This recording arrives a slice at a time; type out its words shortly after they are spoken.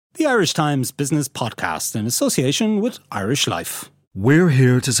the Irish Times Business Podcast in association with Irish Life. We're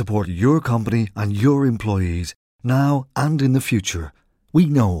here to support your company and your employees now and in the future. We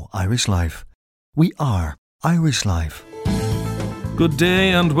know Irish Life. We are Irish Life. Good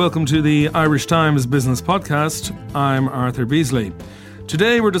day and welcome to the Irish Times Business Podcast. I'm Arthur Beasley.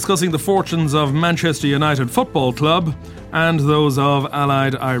 Today we're discussing the fortunes of Manchester United Football Club and those of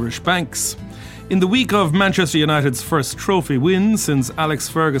Allied Irish banks. In the week of Manchester United's first trophy win since Alex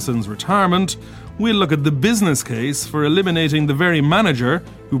Ferguson's retirement, we'll look at the business case for eliminating the very manager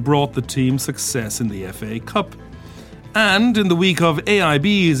who brought the team success in the FA Cup. And in the week of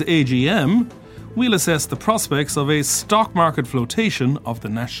AIB's AGM, we'll assess the prospects of a stock market flotation of the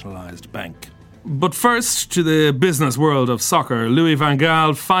nationalised bank. But first, to the business world of soccer. Louis van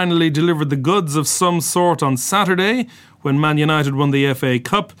Gaal finally delivered the goods of some sort on Saturday when Man United won the FA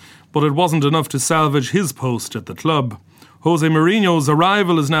Cup, but it wasn't enough to salvage his post at the club. Jose Mourinho's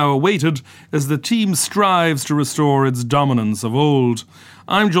arrival is now awaited as the team strives to restore its dominance of old.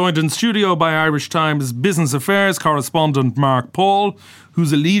 I'm joined in studio by Irish Times Business Affairs correspondent Mark Paul,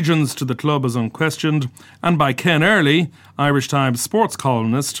 whose allegiance to the club is unquestioned, and by Ken Early, Irish Times sports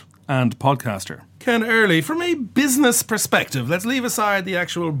columnist and podcaster. Ken Early, from a business perspective, let's leave aside the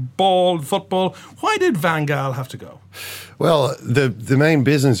actual ball football. Why did Van Gaal have to go? Well, the main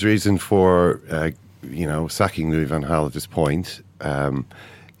business reason for sacking Louis van Gaal at this point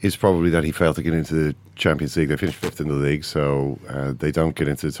is probably that he failed to get into the Champions League. They finished fifth in the league, so they don't get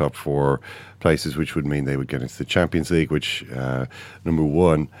into the top four places, which would mean they would get into the Champions League, which, number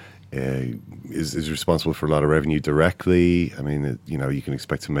one, is responsible for a lot of revenue directly. I mean, you can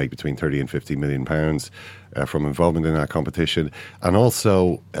expect to make between 30 and 50 million pounds from involvement in that competition, and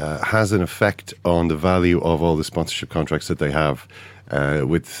also has an effect on the value of all the sponsorship contracts that they have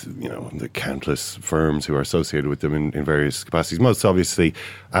with the countless firms who are associated with them in various capacities. Most obviously,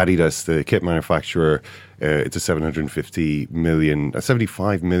 Adidas, the kit manufacturer. It's a 75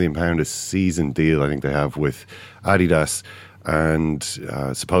 million pound a season deal I think they have with Adidas. And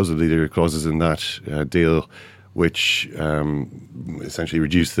supposedly there are clauses in that deal which essentially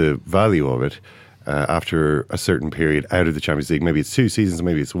reduce the value of it after a certain period out of the Champions League. Maybe it's 2 seasons,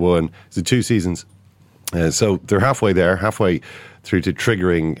 maybe it's one. Is it 2 seasons? So they're halfway through to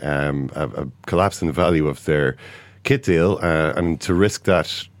triggering a collapse in the value of their kit deal, and to risk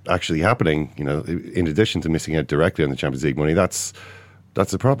that actually happening, in addition to missing out directly on the Champions League money, that's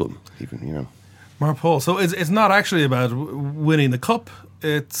a problem. Mark Paul, so it's not actually about winning the cup,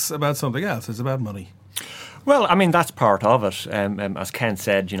 it's about something else, it's about money. Well, I mean, that's part of it. As Ken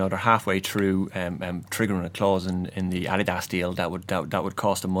said, they're halfway through triggering a clause in the Adidas deal that would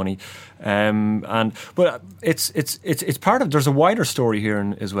cost them money. But it's part of. There's a wider story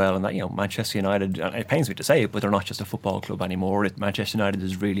here as well, and that Manchester United. And it pains me to say it, but they're not just a football club anymore. Manchester United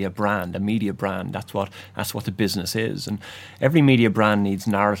is really a brand, a media brand. That's what the business is, and every media brand needs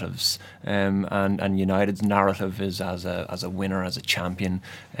narratives. And United's narrative is as a winner, as a champion.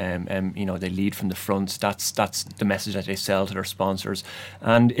 They lead from the front. That's the message that they sell to their sponsors,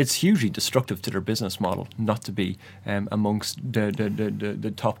 and it's hugely destructive to their business model not to be amongst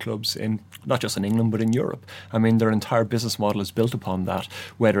the top clubs in not just in England but in Europe. I mean, their entire business model is built upon that.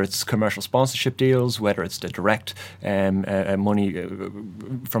 Whether it's commercial sponsorship deals, whether it's the direct money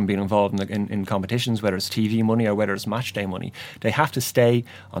from being involved in competitions, whether it's TV money or whether it's match day money, they have to stay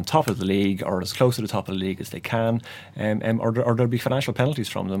on top of the league or as close to the top of the league as they can, or there'll be financial penalties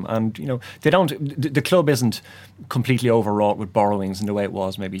from them. And they don't. The club isn't completely overwrought with borrowings in the way it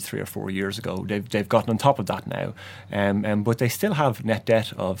was maybe 3 or 4 years ago. They've gotten on top of that now, but they still have net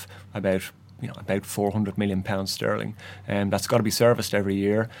debt of about 400 million pounds sterling, and that's got to be serviced every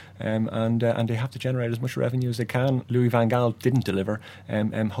year, and they have to generate as much revenue as they can. Louis van Gaal didn't deliver,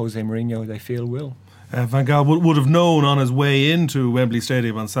 Jose Mourinho, they feel, will. Van Gaal would have known on his way into Wembley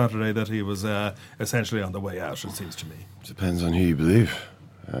Stadium on Saturday that he was essentially on the way out, it seems to me. Depends on who you believe.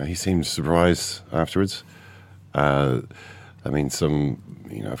 He seemed surprised afterwards. I've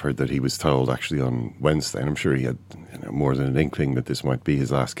heard that he was told actually on Wednesday, and I'm sure he had more than an inkling that this might be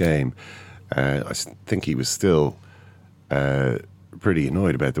his last game. I think he was still pretty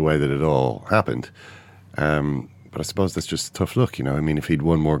annoyed about the way that it all happened. But I suppose that's just tough luck, if he'd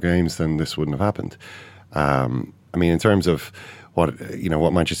won more games, then this wouldn't have happened. In terms of what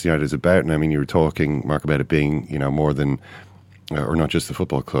Manchester United is about, and you were talking, Mark, about it being, more than, or not just a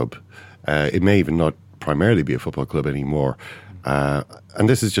football club. It may even not primarily be a football club anymore. And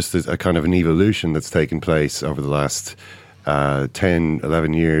this is just a kind of an evolution that's taken place over the last 10,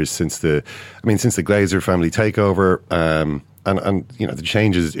 11 years since the Glazer family takeover, and the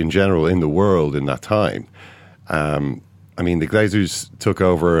changes in general in the world in that time. I mean, the Glazers took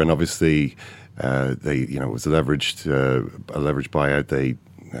over, and obviously they, it was a leveraged buyout. They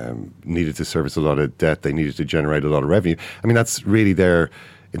needed to service a lot of debt. They needed to generate a lot of revenue. I mean, that's really their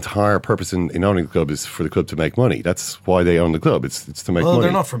entire purpose in owning the club, is for the club to make money. That's why they own the club. It's to make money. Well,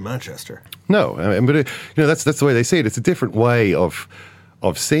 they're not from Manchester. No, but that's the way they see it. It's a different way of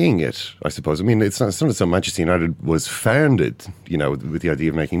seeing it, I suppose. I mean, it's not so Manchester United was founded, with the idea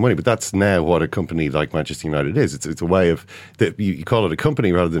of making money, but that's now what a company like Manchester United is. It's a way of, you call it a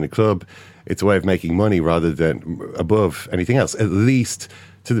company rather than a club. It's a way of making money rather than above anything else, at least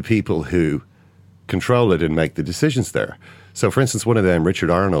to the people who control it and make the decisions there. So, for instance, one of them, Richard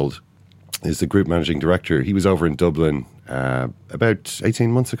Arnold, is the group managing director. He was over in Dublin about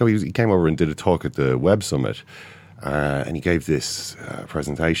 18 months ago. He came over and did a talk at the Web Summit, and he gave this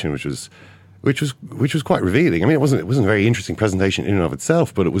presentation, which was quite revealing. I mean, it wasn't a very interesting presentation in and of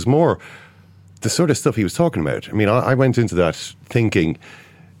itself, but it was more the sort of stuff he was talking about. I mean, I went into that thinking,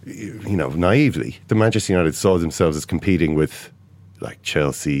 naively, the Manchester United saw themselves as competing with like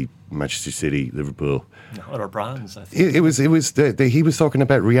Chelsea, Manchester City, Liverpool. Other brands, I think. He was talking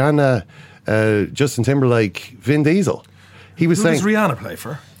about Rihanna, Justin Timberlake, Vin Diesel. He was saying, who does Rihanna play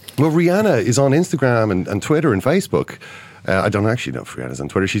for? Well, Rihanna is on Instagram and Twitter and Facebook. I don't actually know if Rihanna's on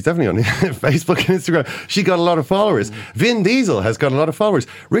Twitter. She's definitely on Facebook and Instagram. She got a lot of followers. Vin Diesel has got a lot of followers.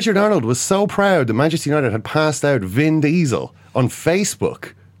 Richard Arnold was so proud that Manchester United had passed out Vin Diesel on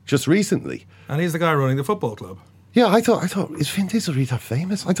Facebook just recently. And he's the guy running the football club. Yeah, I thought, is Vin Diesel really that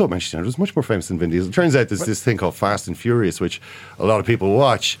famous? I thought Manchester United was much more famous than Vin Diesel. Turns out there's this thing called Fast and Furious, which a lot of people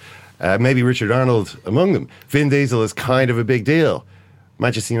watch. Maybe Richard Arnold among them. Vin Diesel is kind of a big deal.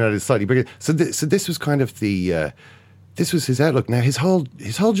 Manchester United is slightly bigger. So this was kind of this was his outlook. Now his whole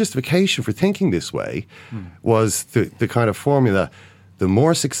justification for thinking this way was the kind of formula: the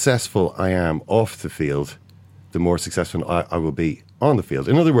more successful I am off the field, the more successful I will be on the field.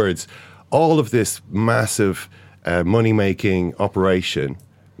 In other words, all of this massive money-making operation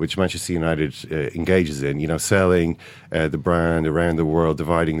which Manchester United engages in, selling the brand around the world,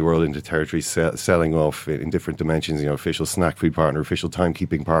 dividing the world into territories, selling off in different dimensions, official snack food partner, official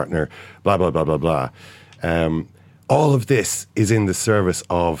timekeeping partner, blah, blah, blah, blah, blah. All of this is in the service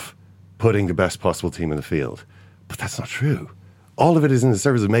of putting the best possible team in the field. But that's not true. All of it is in the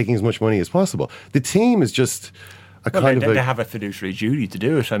service of making as much money as possible. The team is just... They have a fiduciary duty to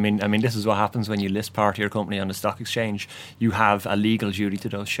do it. I mean, this is what happens when you list part of your company on the stock exchange. You have a legal duty to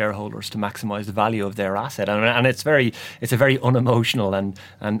those shareholders to maximise the value of their asset, and it's a very unemotional and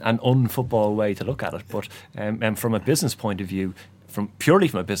unfootball way to look at it. But from a business point of view, purely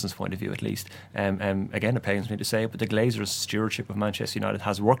from a business point of view at least, again, it pains me to say it, but the Glazers' stewardship of Manchester United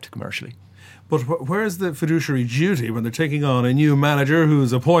has worked commercially. But where's the fiduciary duty when they're taking on a new manager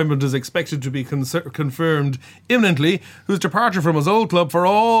whose appointment is expected to be confirmed imminently, whose departure from his old club for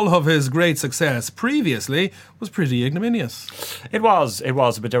all of his great success previously was pretty ignominious? It was,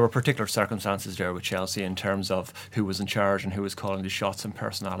 but there were particular circumstances there with Chelsea in terms of who was in charge and who was calling the shots and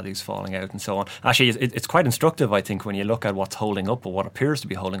personalities falling out and so on. Actually, it's quite instructive, I think, when you look at what's holding up, or what appears to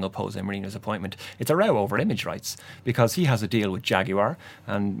be holding up Jose Mourinho's appointment. It's a row over image rights, because he has a deal with Jaguar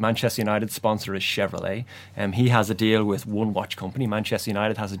and Manchester United sponsor is Chevrolet. He has a deal with one watch company. Manchester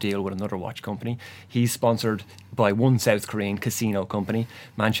United has a deal with another watch company. He's sponsored by one South Korean casino company.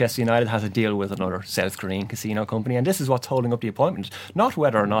 Manchester United has a deal with another South Korean casino company, and this is what's holding up the appointment. Not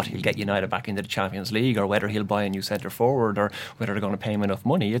whether or not he'll get United back into the Champions League, or whether he'll buy a new centre forward, or whether they're going to pay him enough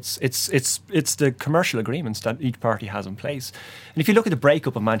money. It's the commercial agreements that each party has in place. And if you look at the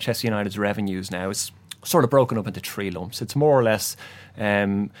breakup of Manchester United's revenues now, it's sort of broken up into three lumps. It's more or less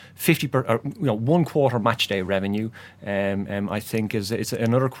 1 quarter match day revenue. I think it's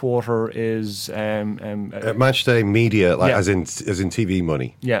another quarter is match day media, as in TV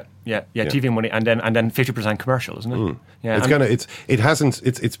money. Yeah, TV money, and then 50% commercial, isn't it?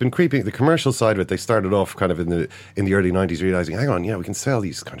 It's been creeping. The commercial side of it, they started off kind of in the early 90s, realizing, hang on, we can sell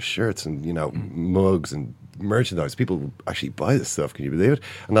these kind of shirts and mugs and merchandise. People actually buy this stuff, can you believe it?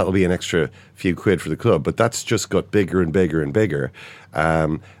 And that'll be an extra few quid for the club, but that's just got bigger and bigger and bigger.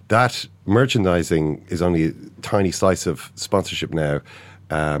 That merchandising is only a tiny slice of sponsorship now.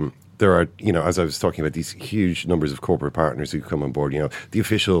 There are, as I was talking about, these huge numbers of corporate partners who come on board, the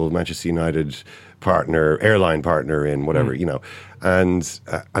official Manchester United partner, airline partner in whatever, and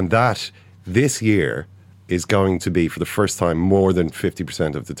that this year is going to be, for the first time, more than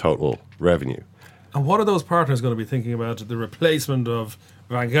 50% of the total revenue. And what are those partners going to be thinking about the replacement of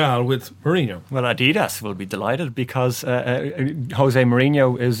Van Gaal with Mourinho. Well, Adidas will be delighted because Jose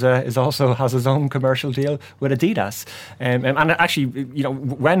Mourinho is also has his own commercial deal with Adidas, and actually, you know,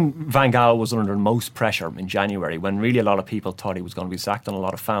 when Van Gaal was under most pressure in January, when really a lot of people thought he was going to be sacked and a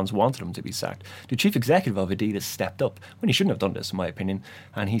lot of fans wanted him to be sacked, the chief executive of Adidas stepped up when he shouldn't have done this, in my opinion,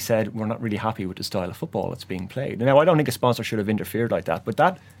 and he said, "We're not really happy with the style of football that's being played." Now, I don't think a sponsor should have interfered like that, but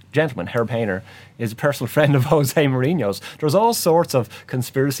that gentleman, Herb Hainer, is a personal friend of Jose Mourinho's. There's all sorts of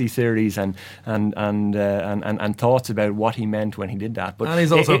conspiracy theories and thoughts about what he meant when he did that. But and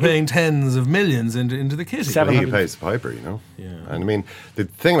he's also paying tens of millions into the kitty. He pays the piper, you know. Yeah. And I mean, the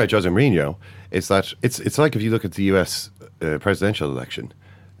thing about Jose Mourinho is that it's like if you look at the US presidential election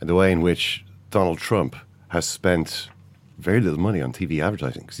and the way in which Donald Trump has spent very little money on TV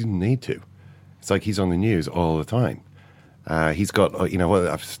advertising because he didn't need to. It's like he's on the news all the time. He's got, you know,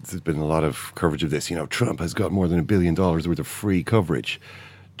 there's been a lot of coverage of this. You know, Trump has got more than $1 billion worth of free coverage.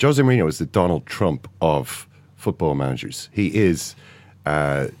 Jose Mourinho is the Donald Trump of football managers. He is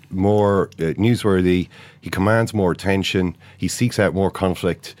more newsworthy. He commands more attention. He seeks out more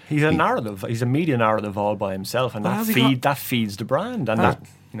conflict. He's a narrative. He's a media narrative all by himself, and that feeds the brand, and that.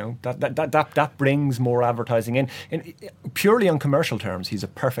 You know, that brings more advertising in. Purely on commercial terms, he's a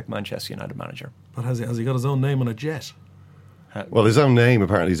perfect Manchester United manager. But has he got his own name on a jet? Well, his own name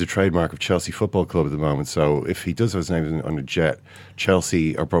apparently is a trademark of Chelsea Football Club at the moment. So if he does have his name on a jet,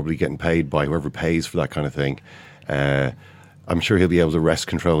 Chelsea are probably getting paid by whoever pays for that kind of thing. I'm sure he'll be able to wrest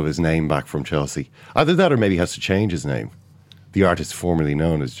control of his name back from Chelsea. Either that or maybe he has to change his name. The artist formerly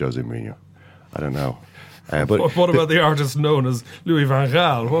known as Jose Mourinho. I don't know. But what about the artist known as Louis van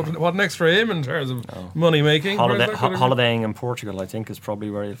Gaal? What next for him in terms of money making? Holidaying in Portugal, I think, is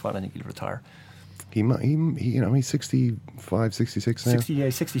probably where he'll find. I think he'll retire. He's 65, 66 now.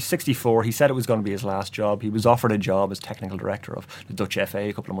 64. He said it was going to be his last job. He was offered a job as technical director of the Dutch FA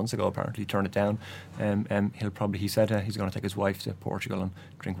a couple of months ago. Apparently, he turned it down. He said he's going to take his wife to Portugal and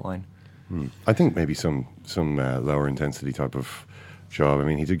drink wine. I think maybe some lower intensity type of job. I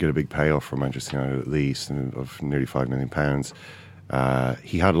mean, he did get a big payoff from Manchester United at least, of nearly £5 million.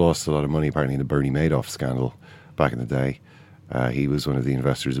 He had lost a lot of money apparently in the Bernie Madoff scandal back in the day. He was one of the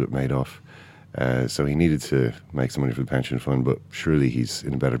investors with Madoff. So he needed to make some money for the pension fund, but surely he's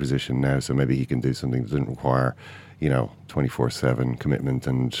in a better position now, so maybe he can do something that doesn't require, 24/7 commitment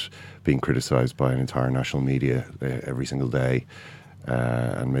and being criticised by an entire national media every single day,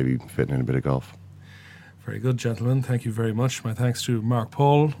 and maybe fitting in a bit of golf. Very good, gentlemen. Thank you very much. My thanks to Mark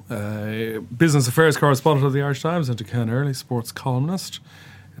Paul, business affairs correspondent of the Irish Times, and to Ken Early, sports columnist.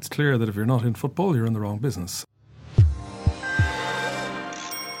 It's clear that if you're not in football, you're in the wrong business.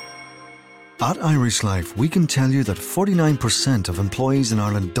 At Irish Life, we can tell you that 49% of employees in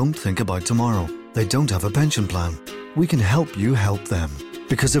Ireland don't think about tomorrow. They don't have a pension plan. We can help you help them.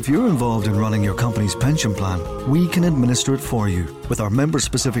 Because if you're involved in running your company's pension plan, we can administer it for you with our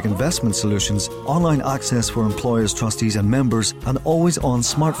member-specific investment solutions, online access for employers, trustees and members, and always-on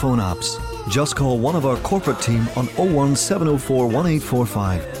smartphone apps. Just call one of our corporate team on 01704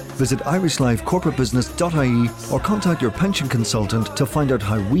 1845. Visit irishlifecorporatebusiness.ie or contact your pension consultant to find out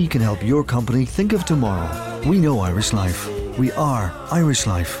how we can help your company think of tomorrow. We know Irish Life. We are Irish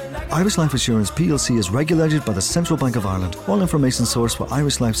Life. Irish Life Assurance plc is regulated by the Central Bank of Ireland. All information sourced for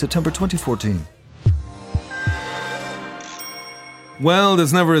Irish Life September 2014. Well,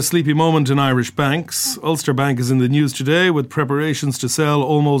 there's never a sleepy moment in Irish banks. Ulster Bank is in the news today with preparations to sell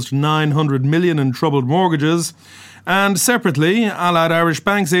almost 900 million in troubled mortgages. And separately, Allied Irish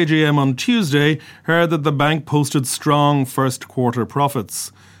Bank's AGM on Tuesday heard that the bank posted strong first quarter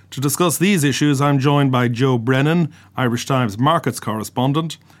profits. To discuss these issues, I'm joined by Joe Brennan, Irish Times markets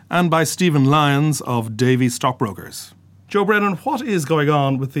correspondent, and by Stephen Lyons of Davy Stockbrokers. Joe Brennan, what is going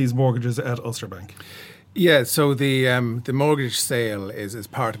on with these mortgages at Ulster Bank? Yeah, so the mortgage sale is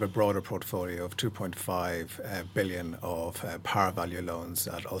part of a broader portfolio of 2.5 billion of par value loans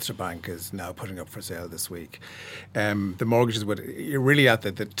that Ulster Bank is now putting up for sale this week. The mortgages you're really at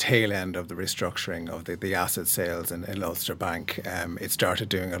the tail end of the restructuring of the asset sales in Ulster Bank. It started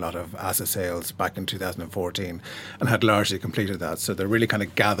doing a lot of asset sales back in 2014 and had largely completed that. So they're really kind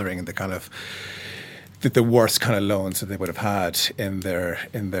of gathering the kind of the worst kind of loans that they would have had in their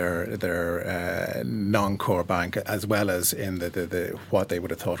non-core bank, as well as in the what they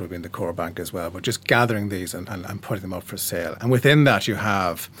would have thought would be in the core bank as well. But just gathering these and putting them up for sale. And within that, you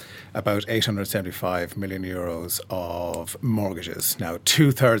have about 875 million euros of mortgages. Now,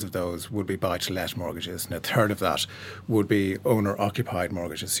 2/3 of those would be buy-to-let mortgages, and 1/3 of that would be owner-occupied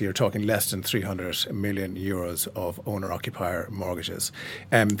mortgages. So you're talking less than 300 million euros of owner-occupier mortgages.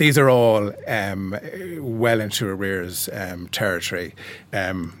 These are all well into arrears territory.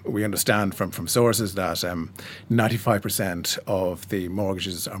 We understand from sources that 95% of the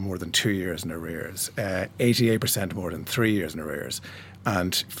mortgages are more than 2 years in arrears, 88% more than 3 years in arrears,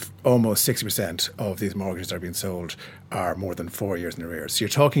 and almost 60% of these mortgages that are being sold are more than 4 years in arrears. So you're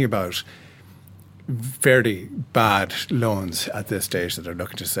talking about fairly bad loans at this stage that they're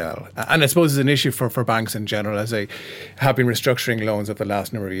looking to sell. And I suppose it's an issue for banks in general, as they have been restructuring loans over the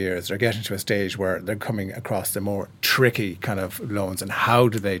last number of years. They're getting to a stage where they're coming across the more tricky kind of loans, and how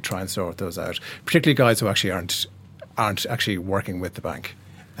do they try and sort those out, particularly guys who actually aren't actually working with the bank.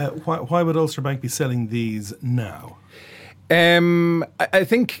 Why would Ulster Bank be selling these now? I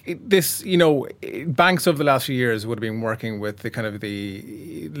think this, banks over the last few years would have been working with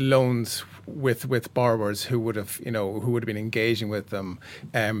the loans with borrowers who would have been engaging with them.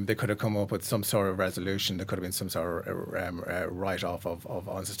 They could have come up with some sort of resolution. There could have been some sort of write-off of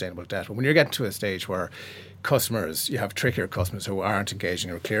unsustainable debt. But when you're getting to a stage where you have trickier customers who aren't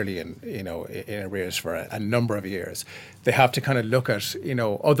engaging or clearly in arrears for a number of years, they have to kind of look at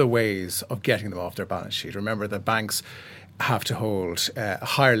other ways of getting them off their balance sheet. Remember that banks have to hold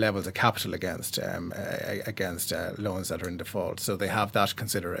higher levels of capital against loans that are in default. So they have that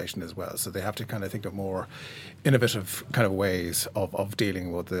consideration as well. So they have to kind of think of more innovative kind of ways of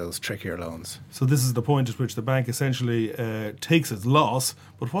dealing with those trickier loans. So this is the point at which the bank essentially takes its loss.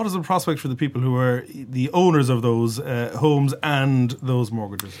 But what is the prospect for the people who are the owners of those homes and those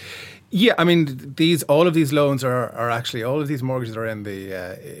mortgages? Yeah, I mean, all of these loans are actually, all of these mortgages are in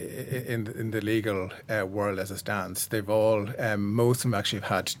the legal world as it stands. They've all, most of them actually have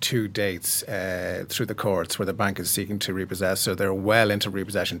had 2 dates through the courts where the bank is seeking to repossess, so they're well into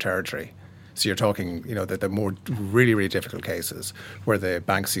repossession territory. So you're talking, that the more really, really difficult cases where the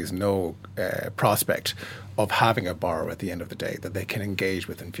bank sees no prospect of having a borrower at the end of the day that they can engage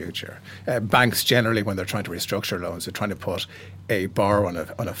with in future. Banks generally, when they're trying to restructure loans, they're trying to put a borrower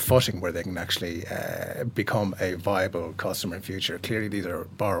on a footing where they can actually become a viable customer in future. Clearly, these are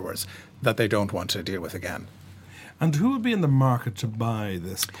borrowers that they don't want to deal with again. And who would be in the market to buy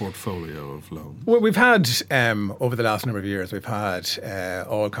this portfolio of loans? Well, we've had, over the last number of years, we've had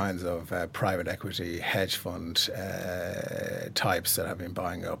all kinds of private equity, hedge fund types that have been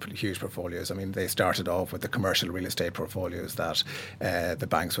buying up huge portfolios. I mean, they started off with the commercial real estate portfolios that the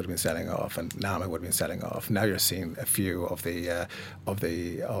banks would have been selling off and NAMA would have been selling off. Now you're seeing a few of the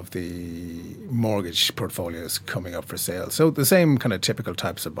mortgage portfolios coming up for sale. So the same kind of typical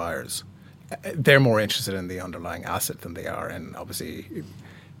types of buyers. They're more interested in the underlying asset than they are in, obviously,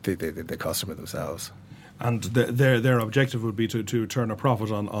 the customer themselves. And their objective would be to turn a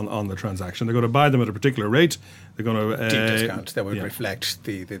profit on the transaction. They're going to buy them at a particular rate. They're going to deep discount that would reflect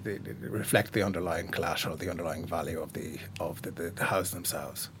the underlying collateral, the underlying value of the house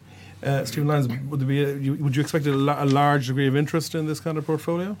themselves. Stephen Lyons, would you expect a large degree of interest in this kind of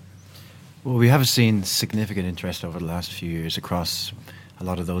portfolio? Well, we have seen significant interest over the last few years across a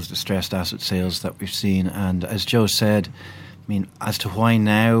lot of those distressed asset sales that we've seen. And as Joe said, I mean, as to why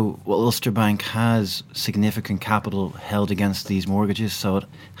now, well, Ulster Bank has significant capital held against these mortgages, so it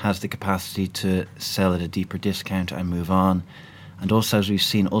has the capacity to sell at a deeper discount and move on. And also, as we've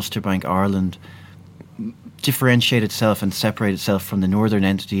seen, Ulster Bank Ireland differentiate itself and separate itself from the northern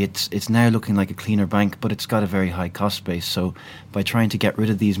entity. It's now looking like a cleaner bank, but it's got a very high cost base. So by trying to get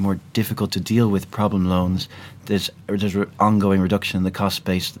rid of these more difficult to deal with problem loans, there's ongoing reduction in the cost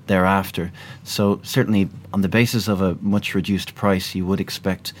base thereafter. So certainly on the basis of a much reduced price, you would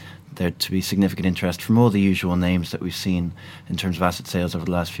expect there to be significant interest from all the usual names that we've seen in terms of asset sales over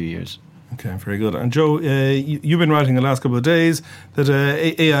the last few years. Okay, very good. And Joe, you've been writing the last couple of days that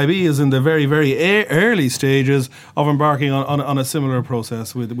AIB is in the very, very early stages of embarking on a similar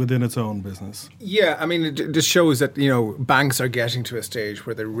process within its own business. Yeah, I mean, it just shows that, banks are getting to a stage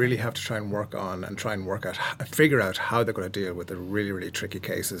where they really have to try and figure out how they're going to deal with the really, really tricky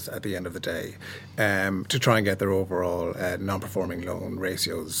cases at the end of the day, to try and get their overall non-performing loan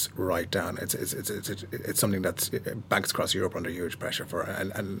ratios right down. It's something that banks across Europe are under huge pressure for,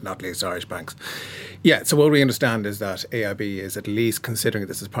 and not least Irish banks. Yeah, so what we understand is that AIB is at least considering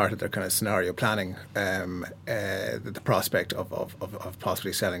this as part of their kind of scenario planning, the prospect of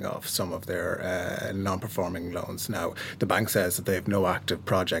possibly selling off some of their non-performing loans. Now, the bank says that they have no active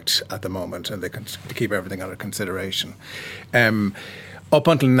project at the moment and they can keep everything under consideration. Up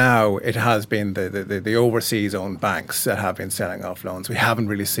until now, it has been the overseas-owned banks that have been selling off loans. We haven't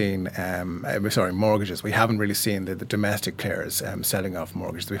really seen, mortgages. We haven't really seen the domestic players selling off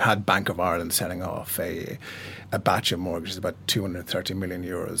mortgages. We've had Bank of Ireland selling off a batch of mortgages, about 230 million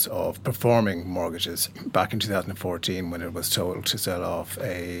euros of performing mortgages back in 2014 when it was told to sell off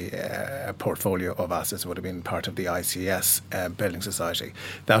a portfolio of assets that would have been part of the ICS Building Society.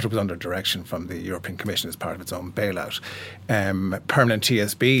 That was under direction from the European Commission as part of its own bailout. Permanent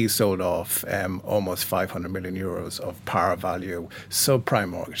TSB sold off almost 500 million euros of par value subprime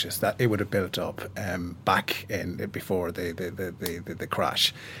mortgages that it would have built up back in before the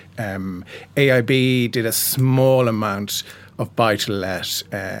crash. AIB did a small amount of buy-to-let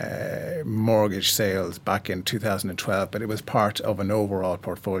mortgage sales back in 2012, but it was part of an overall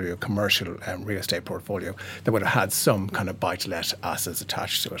portfolio, commercial real estate portfolio, that would have had some kind of buy-to-let assets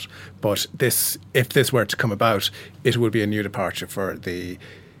attached to it. But if this were to come about, it would be a new departure for the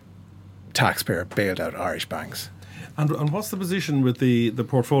taxpayer bailed out Irish banks. And what's the position with the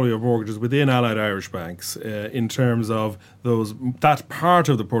portfolio of mortgages within Allied Irish Banks in terms of that part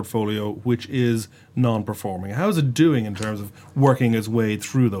of the portfolio which is non-performing? How is it doing in terms of working its way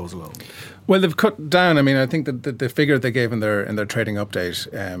through those loans? Well, they've cut down. I mean, I think that the figure they gave in their trading update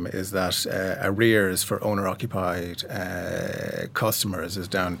is that arrears for owner-occupied customers is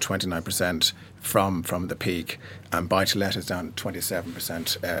down 29% from the peak, and buy-to-let is down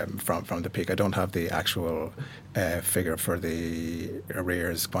 27% from the peak. I don't have the actual figure for the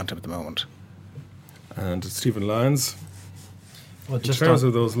arrears quantum at the moment. And Stephen Lyons, well, in terms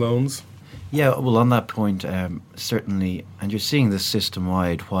of those loans. Yeah, well, on that point, certainly, and you're seeing this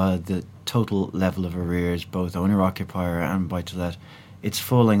system-wide, while the total level of arrears, both owner-occupier and buy-to-let, it's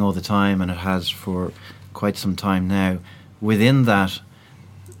falling all the time, and it has for quite some time now. Within that,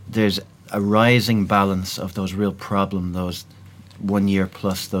 there's a rising balance of those real problem, those 1 year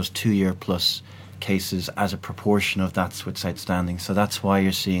plus, those 2 year plus cases as a proportion of that's what's outstanding. So that's why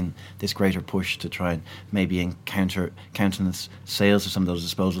you're seeing this greater push to try and maybe countenance sales of some of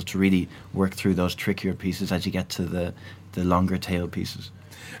those disposals to really work through those trickier pieces as you get to the longer tail pieces.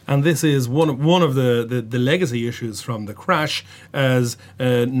 And this is one of the legacy issues from the crash, as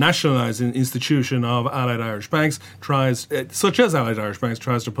a nationalised institution of Allied Irish Banks tries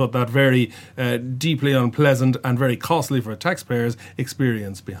to put that very deeply unpleasant and very costly for taxpayers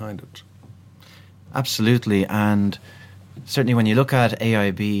experience behind it. Absolutely, and certainly when you look at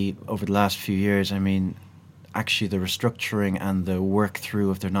AIB over the last few years, I mean, actually the restructuring and the work through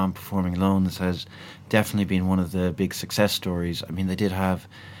of their non-performing loans has definitely been one of the big success stories. I mean, they did have,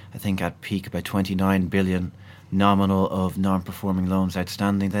 I think at peak, about 29 billion nominal of non-performing loans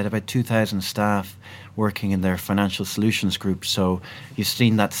outstanding. They had about 2,000 staff working in their financial solutions group. So you've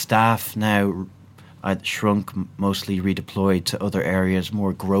seen that staff now shrunk, mostly redeployed to other areas,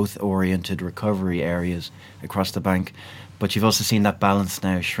 more growth-oriented recovery areas across the bank. But you've also seen that balance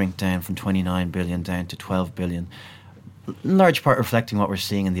now shrink down from 29 billion down to 12 billion, in large part reflecting what we're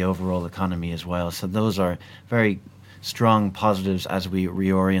seeing in the overall economy as well. So those are very strong positives as we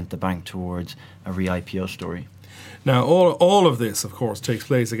reorient the bank towards a re-IPO story. Now, all of this, of course, takes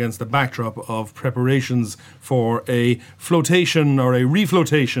place against the backdrop of preparations for a flotation or a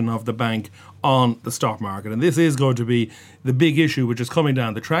reflotation of the bank on the stock market. And this is going to be the big issue which is coming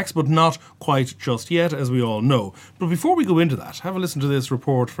down the tracks, but not quite just yet, as we all know. But before we go into that, have a listen to this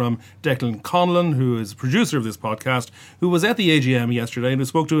report from Declan Conlon, who is producer of this podcast, who was at the AGM yesterday and who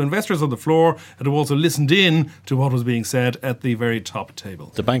spoke to investors on the floor and who also listened in to what was being said at the very top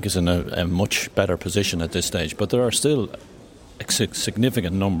table. The bank is in a much better position at this stage, but there are still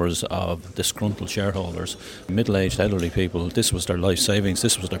significant numbers of disgruntled shareholders, middle-aged elderly people. This was their life savings,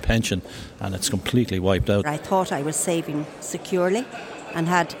 this was their pension, and it's completely wiped out. I thought I was saving securely and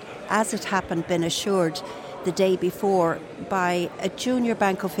had, as it happened, been assured the day before by a junior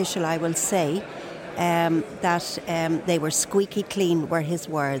bank official, I will say, that they were squeaky clean, were his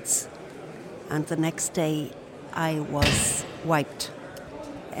words. And the next day I was wiped.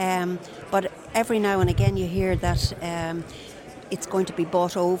 But every now and again you hear that it's going to be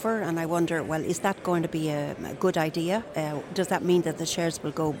bought over, and I wonder, well, is that going to be a good idea? Does that mean that the shares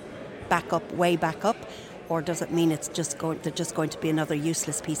will go back up, way back up, or does it mean they're just going to be another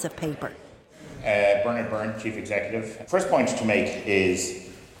useless piece of paper? Bernard Byrne, Chief Executive. First point to make is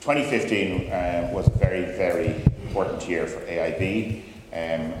 2015 was a very, very important year for AIB,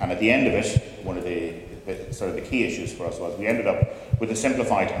 and at the end of it, one of the key issues for us was we ended up with a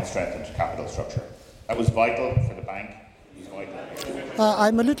simplified and strengthened capital structure. That was vital for the bank.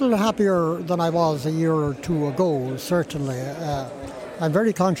 I'm a little happier than I was a year or two ago, certainly. I'm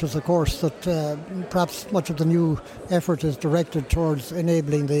very conscious, of course, that perhaps much of the new effort is directed towards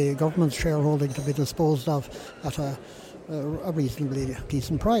enabling the government's shareholding to be disposed of at a reasonably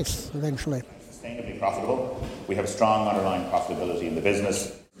decent price eventually. Sustainably profitable. We have strong underlying profitability in the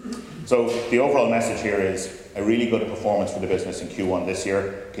business. So the overall message here is a really good performance for the business in Q1 this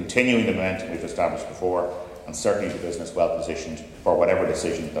year, continuing the momentum we've established before, and certainly the business well positioned for whatever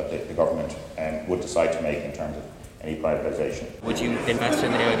decision that the government would decide to make in terms of any privatisation. Would you invest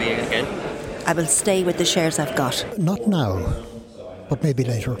in the AIB again? I will stay with the shares I've got. Not now, but maybe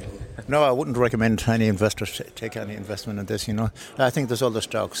later. No, I wouldn't recommend any investors take any investment in this, I think there's other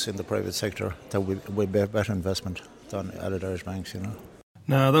stocks in the private sector that will be a better investment than Allied Irish Banks,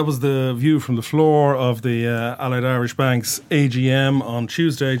 Now, that was the view from the floor of the Allied Irish Bank's AGM on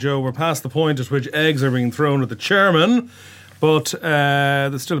Tuesday, Joe. We're past the point at which eggs are being thrown at the chairman, but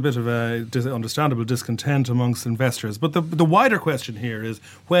there's still a bit of understandable discontent amongst investors. But the wider question here is,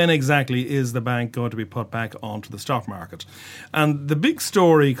 when exactly is the bank going to be put back onto the stock market? And the big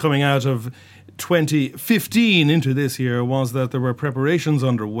story coming out of 2015 into this year was that there were preparations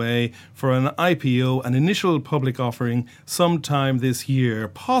underway for an IPO, an initial public offering, sometime this year,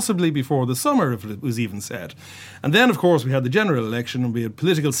 possibly before the summer, if it was even said. And then, of course, we had the general election and we had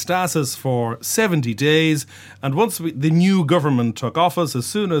political stasis for 70 days. And once the new government took office, as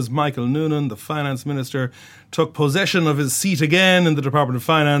soon as Michael Noonan, the finance minister, took possession of his seat again in the Department of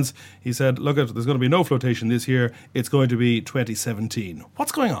Finance, he said, look, there's going to be no flotation this year. It's going to be 2017.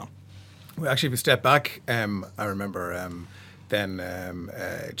 What's going on? Well, actually, if we step back, I remember then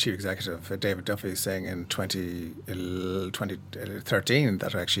Chief Executive David Duffy saying in 2013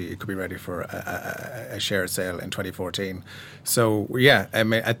 that actually it could be ready for a share sale in 2014. So, yeah,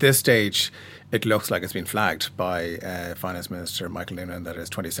 at this stage, it looks like it's been flagged by Finance Minister Michael Noonan that it's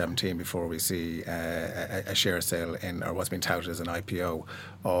 2017 before we see a share sale in, or what's been touted as an IPO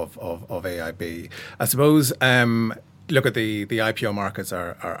of AIB. I suppose... Look at the IPO markets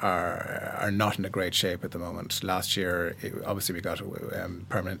are not in a great shape at the moment. Last year, obviously we got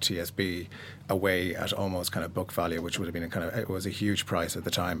permanent TSB away at almost kind of book value, which would have been it was a huge price at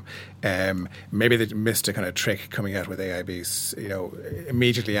the time. Maybe they missed a kind of trick coming out with AIBs,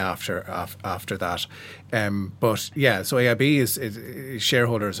 immediately after that. But yeah, so AIB is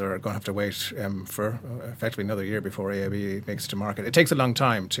shareholders are going to have to wait for effectively another year before AIB makes it to market. It takes a long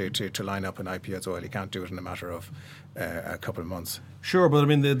time to line up an IPO as well. You can't do it in a matter of a couple of months. Sure, but I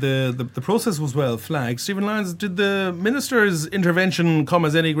mean the process was well flagged. Stephen Lyons, did the minister's intervention come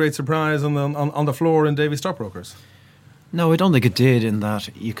as any great surprise on the floor in Davy Stockbrokers? No, I don't think it did. In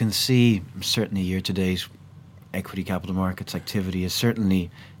that you can see certainly year to date, equity capital markets activity is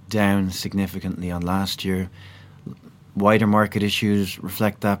certainly down significantly on last year. Wider market issues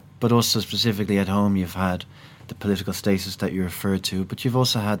reflect that, but also specifically at home, you've had the political stasis that you referred to, but you've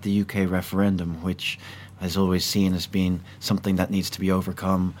also had the UK referendum, which is always seen as being something that needs to be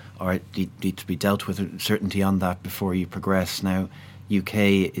overcome or need to be dealt with certainty on that before you progress. Now, UK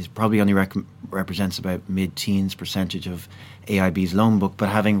is probably only represents about mid-teens percentage of AIB's loan book, but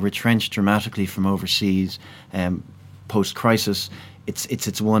having retrenched dramatically from overseas post-crisis,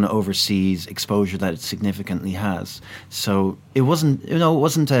 it's one overseas exposure that it significantly has. So it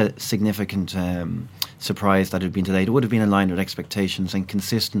wasn't a significant surprise that it had been delayed. It would have been in line with expectations and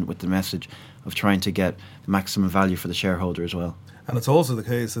consistent with the message of trying to get maximum value for the shareholder as well. And it's also the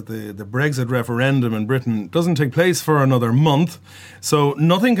case that the Brexit referendum in Britain doesn't take place for another month, so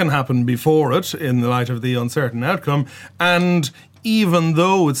nothing can happen before it in the light of the uncertain outcome. And even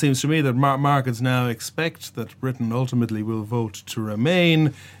though it seems to me that markets now expect that Britain ultimately will vote to remain,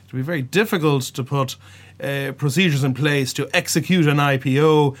 it will be very difficult to put procedures in place to execute an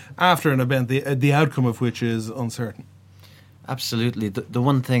IPO after an event, the outcome of which is uncertain. Absolutely. The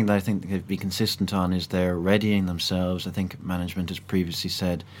one thing that I think they'd be consistent on is they're readying themselves. I think management has previously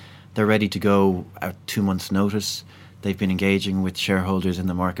said they're ready to go at 2 months' notice. They've been engaging with shareholders in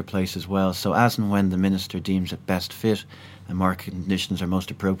the marketplace as well. So as and when the minister deems it best fit and market conditions are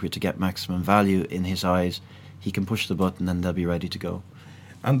most appropriate to get maximum value in his eyes, he can push the button and they'll be ready to go.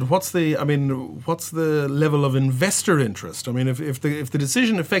 And what's the level of investor interest? I mean, if the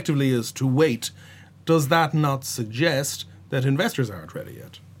decision effectively is to wait, does that not suggest that investors aren't ready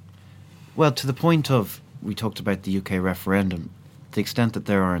yet? Well, to the point of, we talked about the UK referendum, to the extent that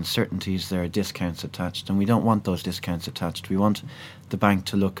there are uncertainties, there are discounts attached, and we don't want those discounts attached. We want the bank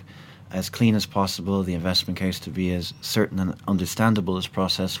to look as clean as possible, the investment case to be as certain and understandable as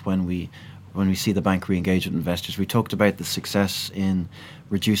process when we see the bank re-engage with investors. We talked about the success in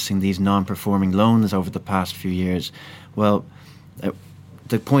reducing these non-performing loans over the past few years. Well,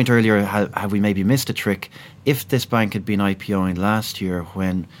 the point earlier, have we maybe missed a trick? If this bank had been IPOing last year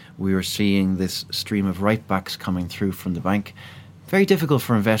when we were seeing this stream of write-backs coming through from the bank, very difficult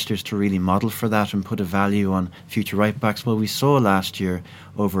for investors to really model for that and put a value on future write-backs. Well, we saw last year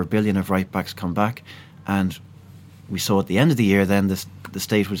over $1 billion of write-backs come back, and we saw at the end of the year then the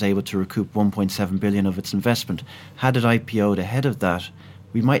state was able to recoup 1.7 billion of its investment. Had it IPO'd ahead of that,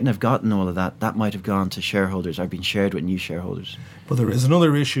 we mightn't have gotten all of that. That might have gone to shareholders or been shared with new shareholders. But there is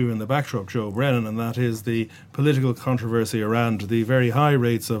another issue in the backdrop, Joe Brennan, and that is the political controversy around the very high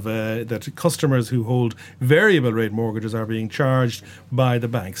rates of that customers who hold variable rate mortgages are being charged by the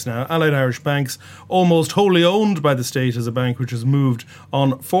banks. Now, Allied Irish Bank's almost wholly owned by the state as a bank which has moved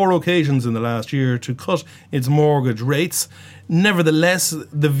on 4 occasions in the last year to cut its mortgage rates. Nevertheless,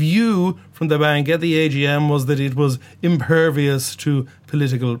 the view from the bank at the AGM was that it was impervious to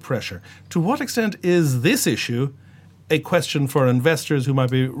political pressure. To what extent is this issue a question for investors who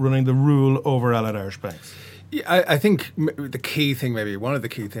might be running the rule over Allied Irish Banks? Yeah, I think the key thing, maybe one of the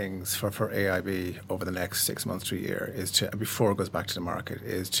key things for AIB over the next 6 months to a year is to, before it goes back to the market,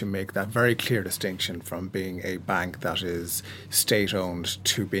 is to make that very clear distinction from being a bank that is state-owned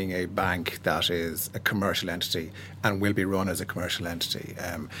to being a bank that is a commercial entity and will be run as a commercial entity.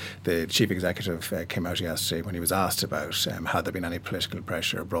 The chief executive came out yesterday when he was asked about had there been any political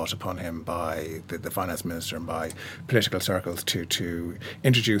pressure brought upon him by the finance minister and by political circles to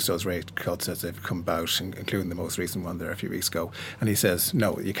introduce those rate cuts as they've come about, including the most recent one there a few weeks ago. And he says,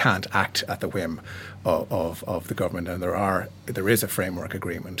 no, you can't act at the whim of the government, and there is a framework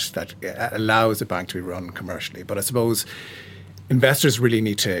agreement that allows a bank to be run commercially. But I suppose investors really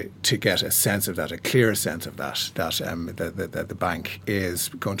need to get a sense of that, a clear sense of that the bank is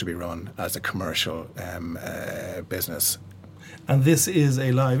going to be run as a commercial business. And this is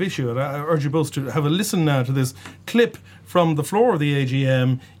a live issue. And I urge you both to have a listen now to this clip from the floor of the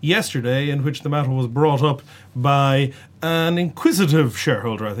AGM yesterday, in which the matter was brought up by an inquisitive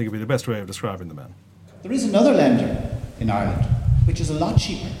shareholder, I think would be the best way of describing the man. There is another lender in Ireland which is a lot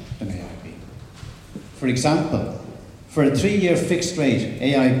cheaper than AIB. For example, for a 3-year fixed rate,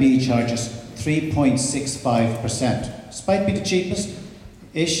 AIB charges 3.65%. Despite being the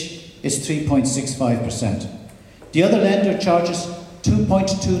cheapest-ish, it's 3.65%. The other lender charges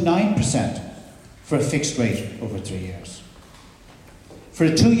 2.29% for a fixed rate over 3 years. For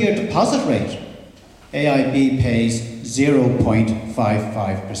a 2-year deposit rate, AIB pays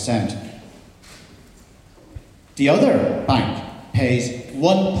 0.55%. The other bank pays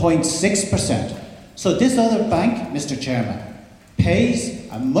 1.6%. So this other bank, Mr. Chairman, pays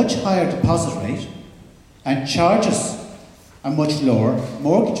a much higher deposit rate and charges a much lower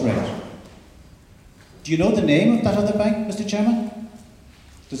mortgage rate. Do you know the name of that other bank, Mr. Chairman?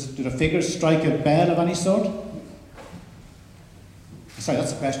 Do the figures strike a bell of any sort? Sorry,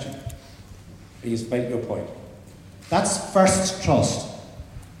 that's the question. Please make your point. That's First Trust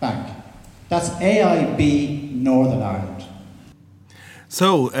Bank. That's AIB Northern Ireland.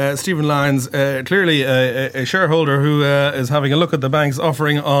 So, Stephen Lyons, clearly a shareholder who is having a look at the bank's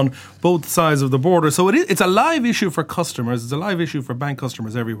offering on both sides of the border. So it's a live issue for customers. It's a live issue for bank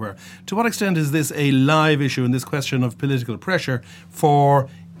customers everywhere. To what extent is this a live issue in this question of political pressure for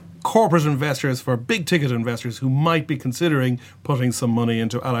corporate investors, for big-ticket investors who might be considering putting some money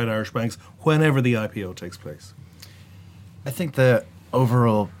into Allied Irish Banks whenever the IPO takes place? I think the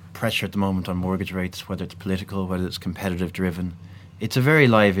overall pressure at the moment on mortgage rates, whether it's political, whether it's competitive-driven, it's a very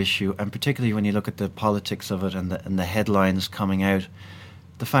live issue, and particularly when you look at the politics of it and the headlines coming out,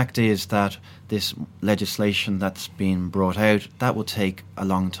 the fact is that this legislation that's been brought out, that will take a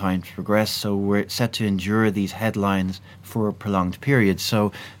long time to progress, so we're set to endure these headlines for a prolonged period.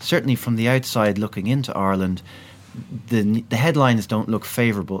 So certainly from the outside looking into Ireland, the headlines don't look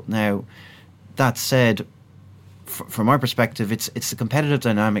favourable. Now, that said, from our perspective, it's the competitive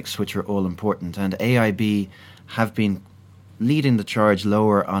dynamics which are all important, and AIB have been leading the charge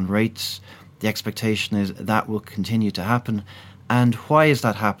lower on rates. The expectation is that will continue to happen. And why is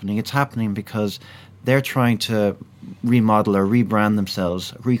that happening? It's happening because they're trying to remodel or rebrand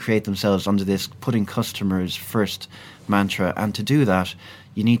themselves, recreate themselves under this putting customers first mantra. And to do that,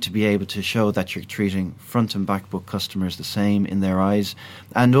 you need to be able to show that you're treating front and back book customers the same in their eyes.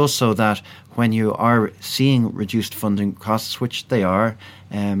 And also that when you are seeing reduced funding costs, which they are,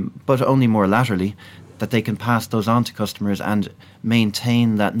 but only more laterally, that they can pass those on to customers and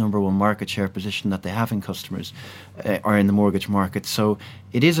maintain that number one market share position that they have in customers or in the mortgage market. So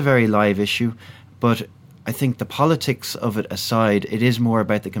it is a very live issue, but I think the politics of it aside, it is more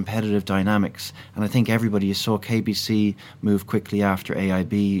about the competitive dynamics. And I think everybody, you saw KBC move quickly after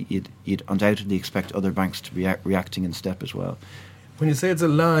AIB, you'd undoubtedly expect other banks to be reacting in step as well. When you say it's a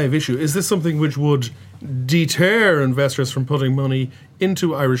live issue, is this something which would deter investors from putting money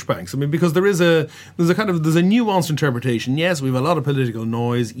into Irish banks? I mean, because there's a nuanced interpretation. Yes, we have a lot of political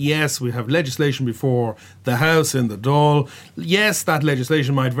noise. Yes, we have legislation before the House in the Dáil. Yes, that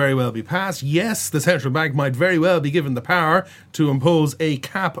legislation might very well be passed. Yes, the central bank might very well be given the power to impose a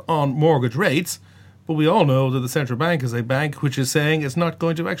cap on mortgage rates. But we all know that the central bank is a bank which is saying it's not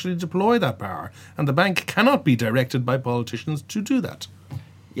going to actually deploy that power. And the bank cannot be directed by politicians to do that.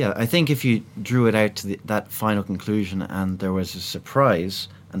 Yeah, I think if you drew it out to that final conclusion and there was a surprise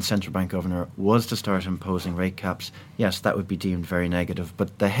and central bank governor was to start imposing rate caps, yes, that would be deemed very negative.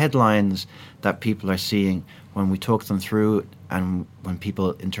 But the headlines that people are seeing when we talk them through and when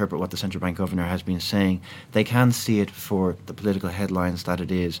people interpret what the central bank governor has been saying, they can see it for the political headlines that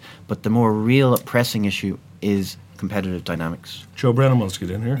it is. But the more real pressing issue is competitive dynamics. Joe Brennan wants to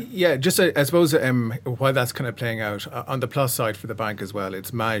get in here. Yeah, just I suppose while that's kind of playing out, on the plus side for the bank as well,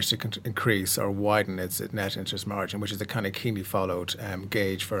 it's managed to increase or widen its net interest margin, which is a kind of keenly followed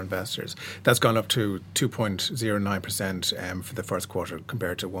gauge for investors. That's gone up to 2.09% for the first quarter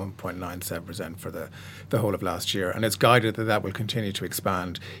compared to 1.97% for the whole of last year. And it's guided that will continue to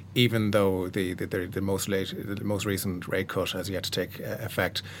expand, even though the most recent rate cut has yet to take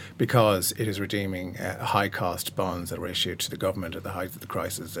effect, because it is redeeming high-cost bonds that were issued to the government at the height of the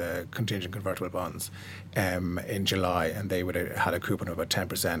crisis, contingent convertible bonds, in July, and they would have had a coupon of about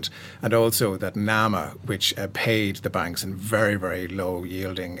 10%. And also that NAMA, which paid the banks in very, very low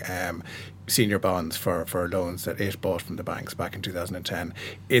yielding senior bonds for loans that it bought from the banks back in 2010,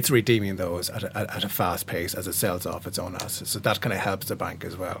 it's redeeming those at a fast pace as it sells off its own assets. So that kind of helps the bank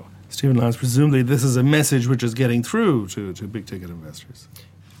as well. Stephen Lyons, presumably this is a message which is getting through to big ticket investors.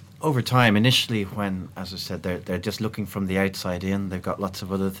 Over time, initially when, as I said, they're just looking from the outside in, they've got lots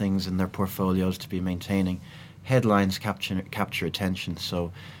of other things in their portfolios to be maintaining. Headlines capture attention,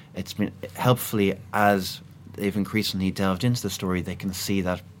 so it's been helpfully, as they've increasingly delved into the story, they can see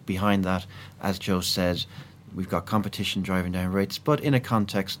that behind that, as Joe said, we've got competition driving down rates, but in a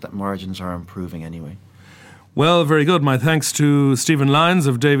context that margins are improving anyway. Well, very good. My thanks to Stephen Lyons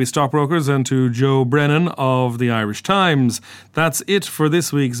of Davy Stockbrokers and to Joe Brennan of the Irish Times. That's it for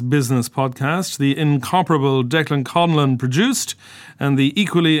this week's business podcast. The incomparable Declan Conlon produced, and the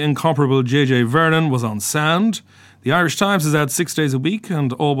equally incomparable JJ Vernon was on sound. The Irish Times is out 6 days a week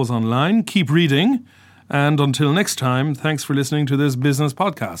and always online. Keep reading. And until next time, thanks for listening to this business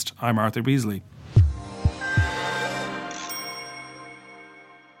podcast. I'm Arthur Beasley.